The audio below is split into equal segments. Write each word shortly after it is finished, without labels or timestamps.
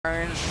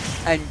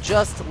And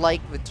just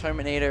like the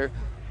Terminator,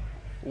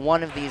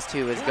 one of these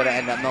two is going to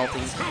end up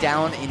melting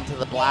down into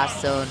the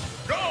blast zone,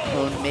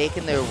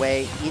 making their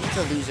way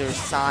into loser's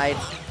side.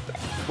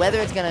 Whether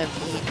it's going to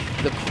be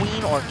the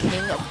queen or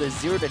king of the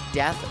 0 to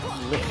death,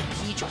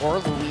 Peach or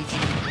Luigi,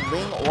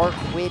 Ling or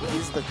Quid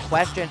is the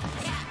question.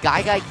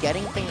 GuyGuy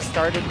getting things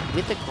started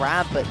with the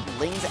grab, but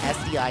Ling's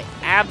SDI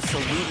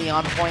absolutely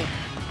on point.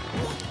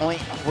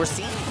 We're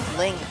seeing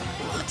Ling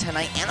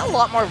tonight and a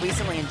lot more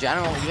recently in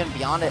general, even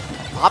beyond it,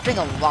 opting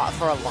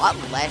for a lot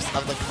less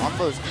of the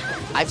combos.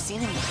 I've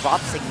seen him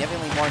drop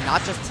significantly more,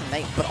 not just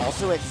tonight, but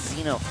also at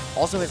Xeno,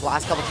 also his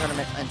last couple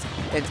tournaments,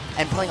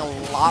 and playing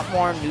a lot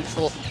more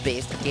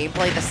neutral-based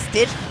gameplay. The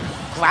Stitch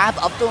grab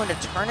up throw into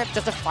turnip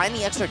just to find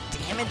the extra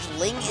damage.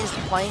 Ling is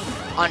playing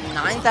on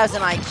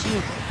 9,000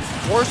 IQ,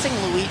 forcing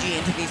Luigi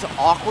into these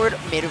awkward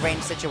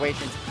mid-range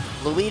situations.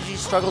 Luigi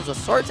struggles with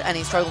swords and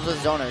he struggles with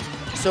zoners.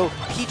 So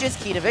Peach's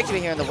key to victory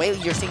here, and the way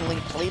you're seeing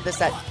Ling play this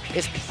set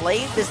is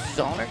play this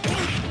zoner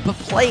game, but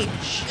play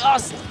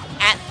just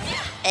at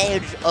the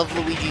edge of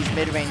Luigi's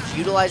mid-range,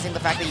 utilizing the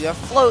fact that you have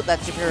float,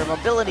 that superior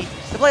mobility,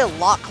 to play a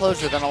lot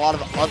closer than a lot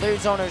of other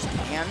zoners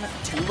can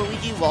to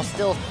Luigi, while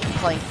still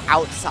playing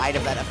outside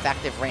of that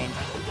effective range.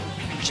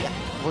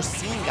 We're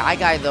seeing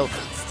GuyGuy, though,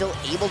 still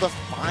able to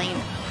find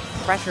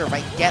pressure,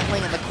 right? Get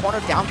Ling in the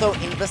corner, down throw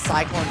into the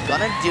Cyclone,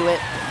 gonna do it.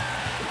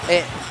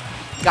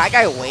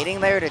 GuyGuy waiting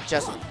there to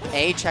just,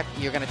 check,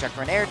 you're going to check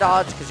for an air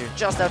dodge because you're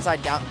just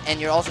outside down,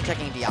 and you're also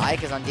checking DI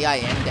because on DI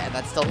in,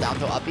 that's still down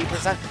to up B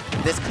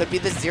 %. This could be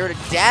the 0 to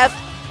death,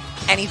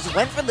 and he's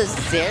went for the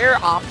Zair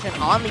option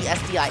on the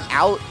SDI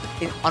out.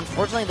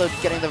 Unfortunately, though,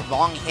 getting the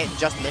wrong hit,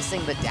 just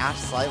missing the dash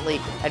slightly,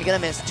 and going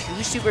to miss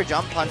 2 super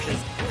jump punches.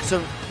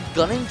 So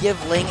going to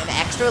give Ling an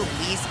extra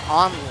lease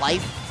on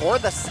life for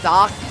the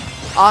stock,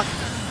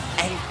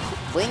 and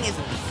Ling is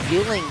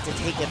willing to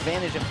take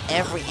advantage of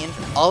every inch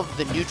of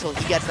the neutral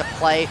he gets to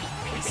play,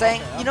 saying,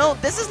 you know,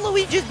 this is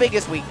Luigi's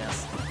biggest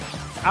weakness.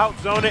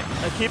 Outzone it,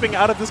 keeping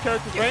out of this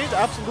character's range?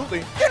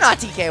 Absolutely. You're not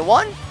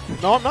TK1.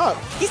 No, I'm not.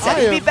 He said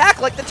he'd be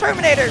back like the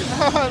Terminator.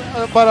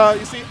 But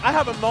you see, I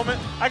have a moment.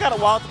 I got a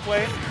while to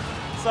play.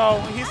 So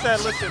he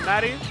said, listen,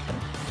 Maddie,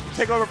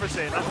 take over for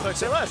Shane. I'm like,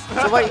 say less.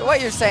 So what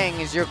you're saying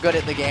is you're good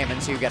at the game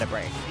and so you get a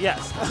break.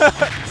 Yes.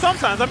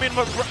 Sometimes. I mean,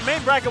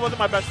 main bracket wasn't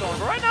my best zone,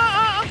 but right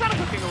now I'm kind of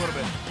cooking a little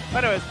bit.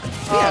 Anyways.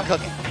 Speaking of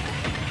cooking.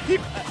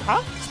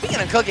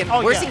 Speaking of cooking,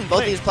 we're seeing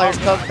both these players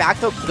cook. Back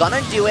throw,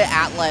 gonna do it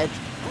at ledge.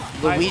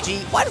 Luigi,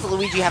 why does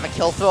Luigi have a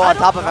kill throw on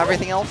top of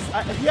everything else?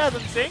 He has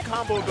insane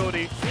combo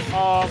ability.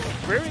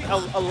 Very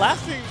a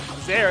lasting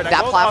Zair that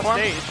goes platform,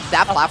 off stage.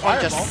 That platform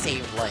just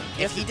saved Ling.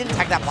 If he didn't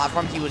tech that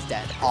platform, he was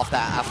dead off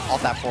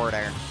that forward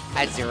air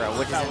at 0,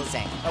 which is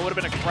insane. That would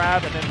have been a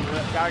grab, and then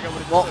GuyGuy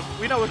would have.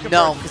 We know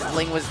no, because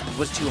Ling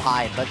was too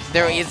high, but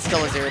there is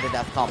still a 0 to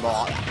death combo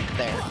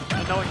there.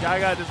 And knowing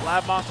GuyGuy, this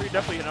lab monster, he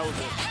definitely knows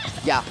it.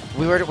 Yeah,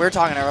 we were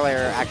talking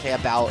earlier actually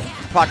about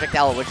Project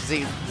L, which is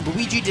a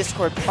Luigi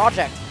Discord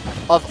project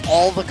of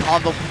all the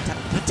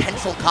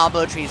potential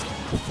combo trees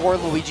for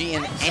Luigi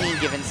in any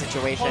given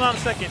situation. Hold on a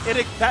second,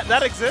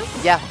 that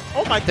exists? Yeah.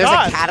 Oh my god. There's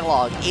a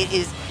catalog. It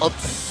is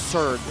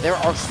absurd. There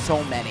are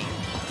so many.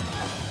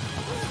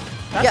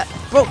 Yeah,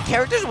 bro,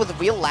 characters with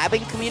real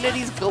labbing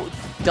communities go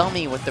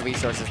dummy with the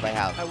resources they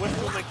have. I wish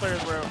the Link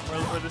players were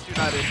this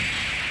united.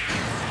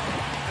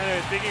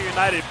 Anyway, speaking of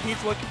united,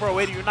 Pete's looking for a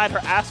way to unite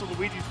her ass with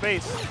Luigi's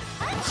face.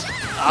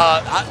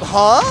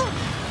 Huh?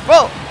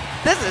 Bro,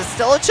 this is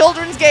still a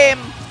children's game.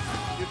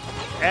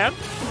 And?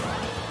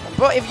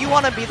 Bro, if you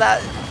want to be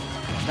that...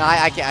 No,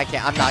 I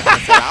can't. I'm not going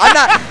to say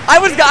that.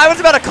 I was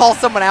about to call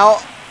someone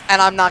out,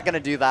 and I'm not going to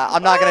do that.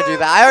 I'm not going to do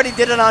that. I already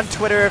did it on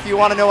Twitter. If you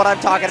want to know what I'm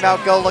talking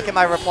about, go look at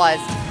my replies.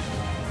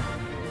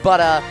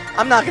 But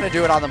I'm not going to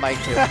do it on the mic,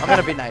 too. I'm going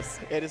to be nice.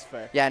 It is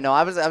fair. Yeah, no,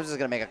 I was just going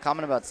to make a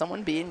comment about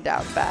someone being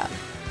down bad.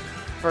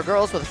 For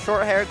girls with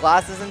short hair,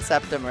 glasses, and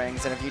septum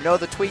rings. And if you know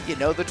the tweet, you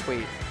know the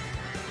tweet.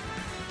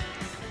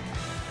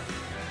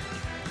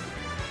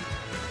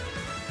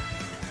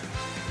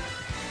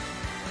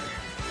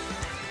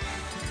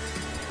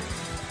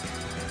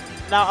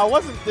 Now, I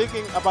wasn't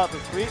thinking about the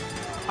tweet.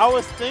 I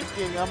was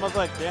thinking, I was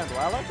like, damn, do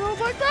I like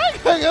girls like that?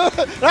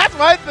 That's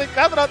my thing.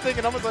 That's what I'm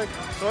thinking. I was like,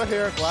 short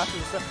hair,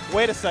 glasses,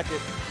 wait a second.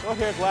 Short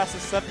hair,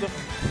 glasses, septum.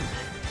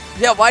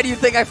 Yeah, why do you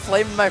think I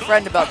flamed my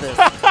friend about this?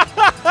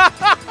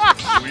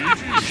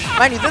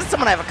 Mind you, this is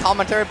someone I have a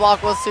commentary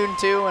block with soon,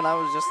 too, and I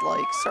was just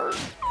like, sir,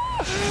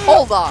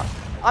 hold on.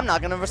 I'm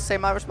not going to say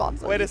my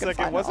response. Wait a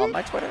second, was it? On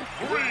my Twitter.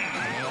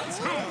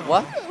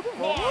 What?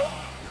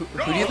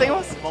 Who do you think it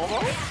was?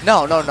 Momo?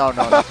 No. Nah,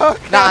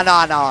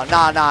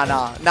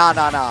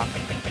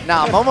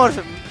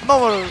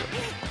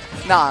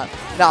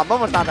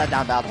 Momo's not that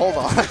down bad. Hold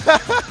on.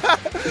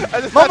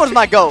 Momo's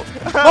my goat.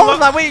 Momo's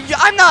my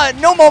I'm not,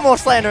 no Momo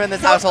slander in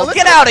this household.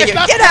 Get out of here.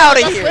 Get out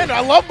of here.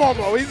 I love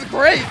Momo. He's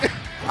great.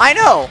 I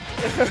know.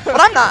 But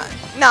I'm not.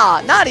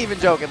 Nah, not even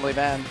jokingly,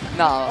 man.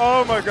 Nah.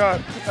 Oh my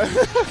god.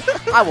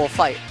 I will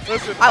fight.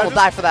 Listen, I will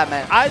die for that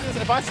man.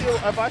 If I see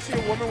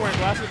a woman wearing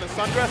glasses and a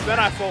sundress, then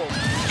I fold.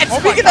 And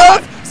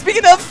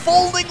speaking of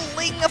folding,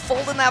 Ling Ling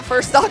folding that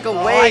first stock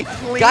away.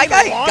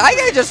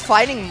 GuyGuy just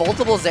finding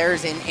multiple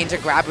Zers into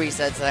grab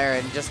resets there,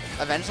 and just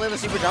eventually the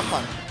super jump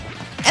on.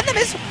 And the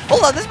miss.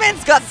 Hold on, this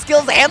man's got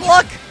skills and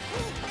luck.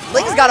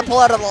 Ling's got to pull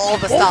out all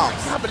the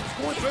stops. Yeah, but it's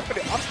going through for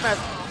the up smash.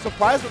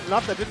 Surprised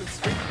enough that didn't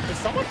streak. Is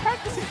someone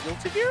practicing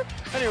guilty gear?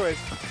 Anyways,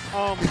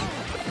 I'm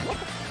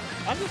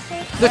just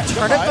saying. The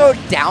turnip throw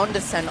down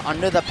to send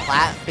under the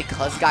plat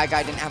because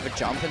GuyGuy didn't have a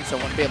jump and so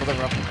wouldn't be able to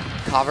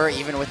recover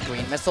even with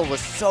green missile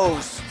was so.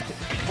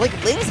 Like,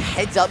 Ling's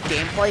heads-up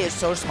gameplay is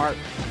so smart.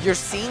 You're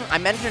seeing, I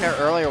mentioned it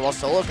earlier while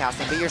solo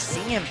casting, but you're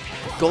seeing him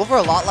go for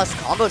a lot less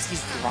combos.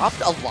 He's dropped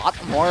a lot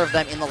more of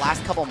them in the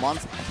last couple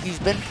months. He's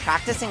been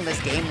practicing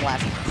this game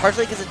less,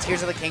 partially because of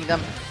Tears of the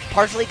Kingdom,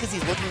 partially because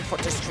he's looking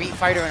to Street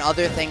Fighter and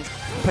other things,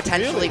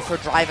 potentially for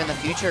Drive in the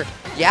future.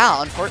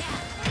 Yeah, unfortunately,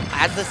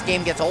 as this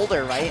game gets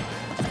older, right?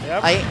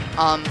 Yep.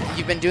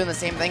 You've been doing the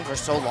same thing for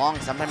so long.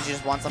 Sometimes you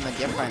just want something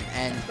different,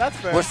 and that's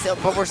fair.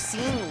 We're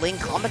seeing Ling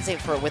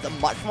compensate for it with a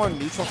much more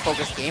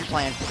neutral-focused game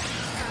plan.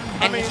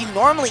 And he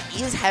normally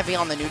is heavy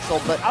on the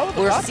neutral, but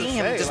we're seeing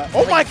him just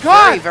oh my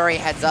god, very, very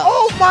heads up.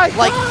 Oh my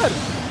god,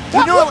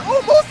 that was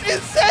almost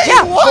insane.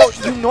 Yeah, well,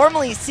 you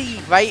normally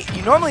see, right?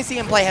 You normally see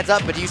him play heads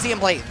up, but you see him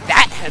play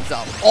that heads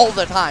up all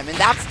the time, and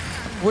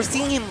we're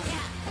seeing him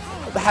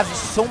have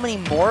so many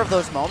more of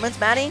those moments,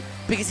 Maddie,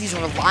 because he's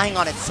relying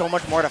on it so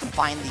much more to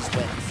find these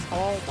wins.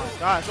 Oh my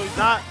god, so he's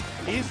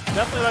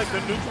definitely like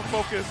the neutral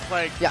focus,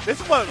 like, this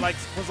is what like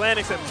was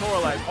landing at Tora,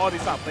 like all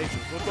these top places,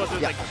 which was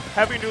just like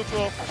heavy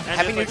neutral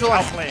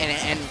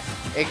and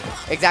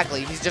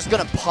exactly, he's just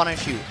gonna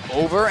punish you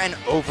over and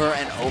over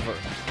and over.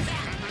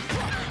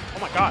 Oh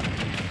my god.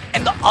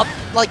 And the up,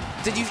 like,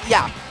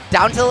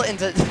 down tilt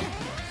into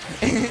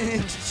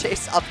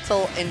chase up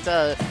tilt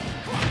into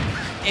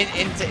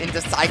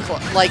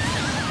Cyclone. Like,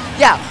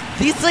 yeah,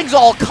 these things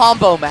all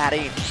combo,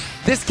 Maddie.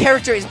 This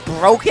character is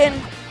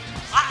broken.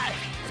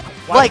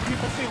 Why do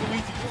people say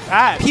Luigi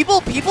bad?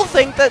 People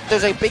think that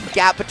there's a big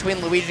gap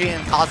between Luigi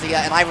and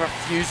Kazuya, and I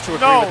refuse to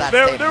agree with that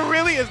statement. No, there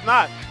really is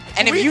not.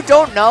 And if you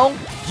don't know,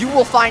 you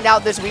will find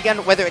out this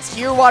weekend, whether it's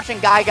here watching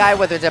GuyGuy,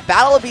 whether it's at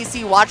Battle of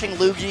BC watching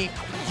Luigi,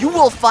 you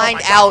will find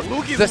out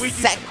Luigi's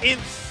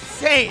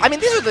insane. I mean,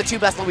 these are the two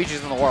best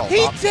Luigis in the world.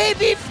 He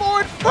JV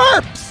forward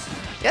burps.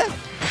 Yeah.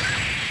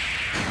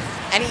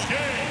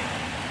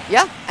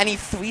 And he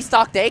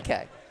 3-stocked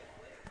AK.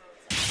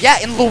 Yeah,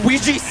 in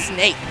Luigi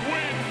Snake.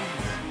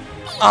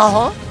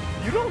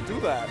 You don't do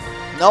that.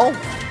 No.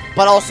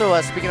 But also,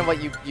 speaking of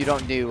what you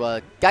don't do,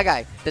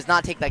 GuyGuy does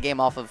not take that game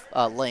off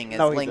of Ling, as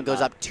Ling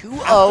goes up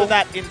 2-0. After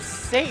that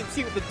insane,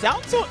 see, with the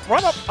down tilt,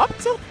 run up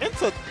tilt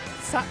into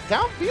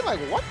down B, like,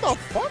 what the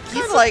fuck?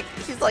 He's like,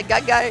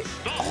 GuyGuy,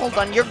 hold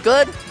on, you're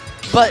good,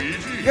 but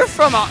you're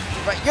from,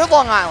 you're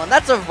Long Island.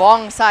 That's the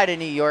wrong side of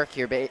New York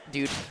here,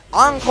 dude.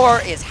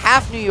 Encore is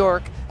half New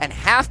York and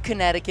half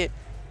Connecticut.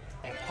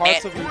 And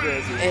parts of New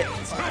Jersey.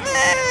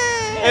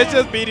 It's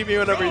just BD Bean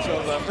whenever he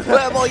shows up.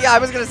 well, yeah, I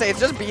was gonna say it's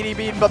just BD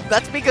Bean, but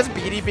that's because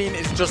BD Bean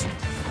is just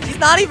he's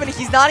not even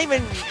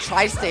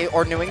tri-state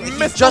or New England.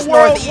 He's just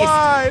northeast.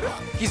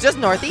 He's just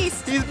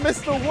northeast. He's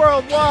Mr.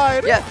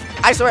 Worldwide. Yeah,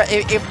 I swear,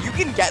 if you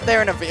can get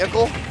there in a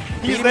vehicle,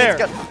 he's there.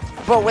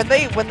 But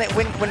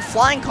when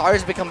flying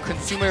cars become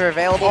consumer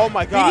available, oh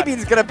my god, BD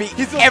Bean's gonna be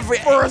he's the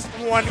first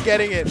one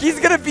getting it. He's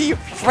gonna be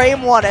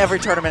frame one every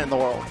tournament in the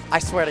world. I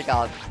swear to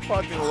God.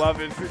 Fucking love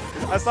it.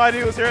 I saw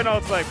he was here and I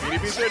was like, BD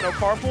Bean's here, no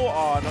carpool?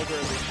 Oh, no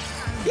jersey.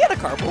 He had a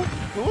carpool.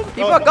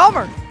 He brought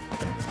Gomer.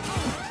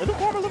 Isn't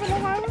Gomer live in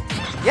Long Island?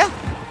 Yeah.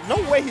 No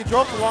way he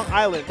drove to Long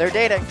Island. They're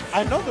dating.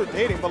 I know they're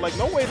dating, but like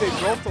no way they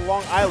drove to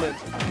Long Island.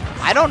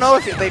 I don't know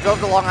if they drove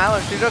to Long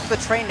Island. She took the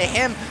train to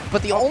him,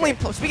 but the only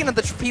speaking of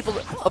the people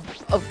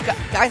of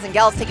guys and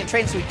gals taking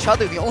trains to each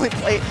other, the only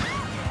place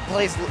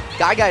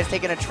GuyGuy is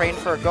taking a train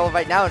for a girl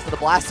right now is to the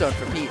Blast Zone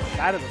for Pete.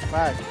 That is a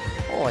fact.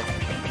 Holy.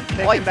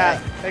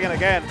 Taking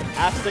again.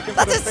 Ass sticking.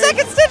 That's his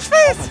second stitch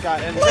face. Oh my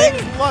god! And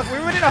Ling's luck. We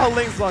already know how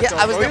Ling's luck goes.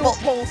 I was gonna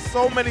pull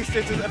so many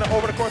stitches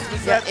over the course of the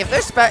set. If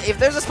there's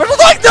a special,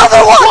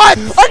 another one!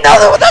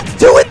 Another one! That's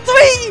 2 and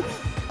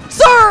 3,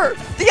 sir.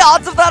 The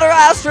odds of that are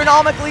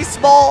astronomically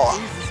small.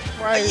 Jesus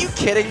Christ. Are you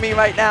kidding me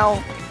right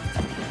now?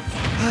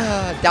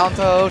 Down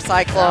throw,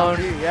 Cyclone.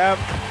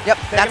 Yep.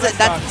 That's it.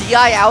 That's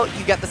DI out.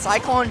 You get the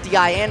Cyclone,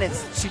 DI in. It's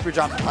super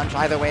jump punch.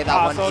 Either way,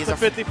 that one so is a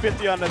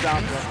 50-50 on the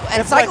down throw.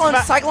 And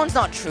Cyclone's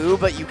not true,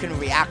 but you can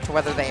react to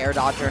whether they air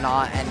dodge or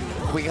not. And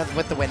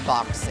with the win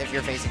box, if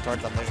you're facing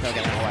towards them, there's no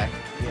getting away.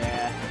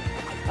 Yeah.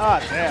 Ah,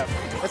 damn.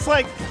 It's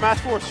like Smash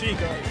 4 Sheik.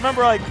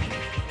 Remember, like,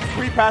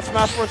 pre-patch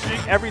Smash 4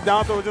 Sheik, every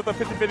down throw was just a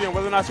 50-50 on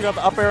whether or not she got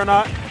the up air or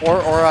not. Or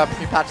a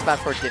pre-patch Smash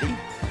 4 Diddy.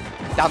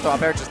 Down throw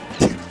up air just.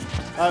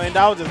 I mean,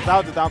 that was just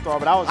down throw,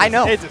 but that was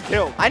just, it just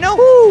killed. I know.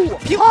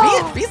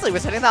 Beasley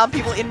was hitting that on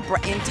people in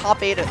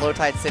top 8 at Low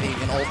Tide City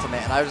in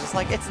Ultimate, and I was just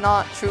like, it's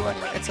not true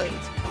anymore.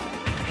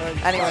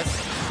 Anyways.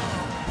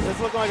 It's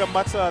looking like a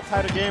much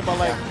tighter game, but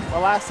like the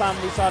last time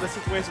we saw this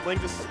situation, Ling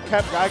just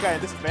kept GuyGuy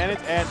at disadvantage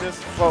and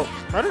just, well,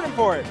 murdered him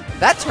for it.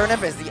 That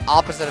turnip is the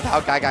opposite of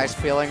how GuyGuy's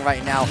feeling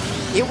right now.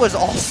 It was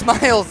all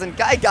smiles, and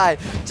GuyGuy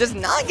just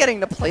not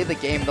getting to play the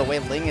game the way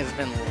Ling has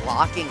been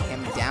locking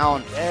him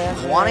down,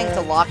 wanting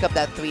to lock up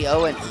that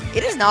 3-0, and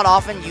it is not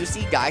often you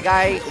see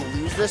GuyGuy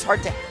lose this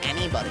hard to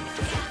anybody.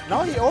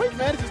 No, he always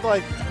manages to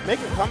like make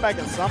a comeback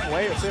in some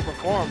way or shape or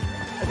form.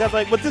 Because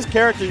like with this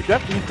character, you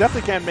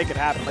definitely can't make it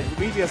happen. Like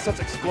Luigi has such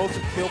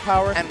explosive kill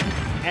power,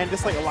 and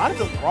just like a lot of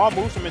just raw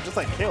moves from it, just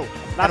like kill.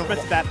 Not to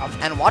mention that.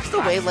 And watch the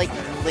way like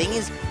Ling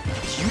is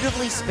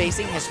beautifully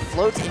spacing his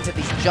floats into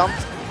these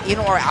jumps in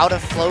or out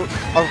of float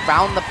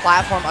around the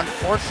platform.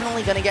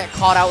 Unfortunately, gonna get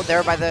caught out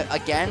there by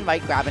by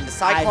grabbing the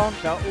Cyclone. I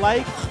felt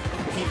like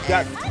he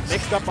got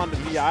mixed up on the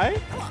VI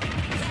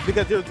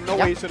because there's no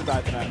way he should have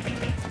died to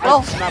that. Well,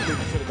 I do not believe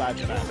he should have died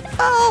to that.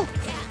 Oh.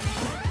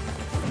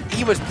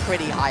 He was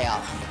pretty high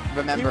up,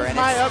 remember, and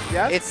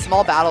it's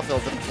small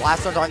battlefields. The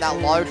blast zones aren't that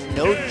large.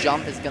 No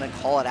jump is going to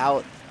call it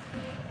out.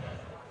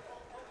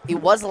 It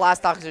was the last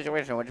stock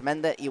situation, which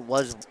meant that it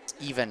was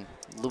even.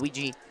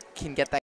 Luigi can get that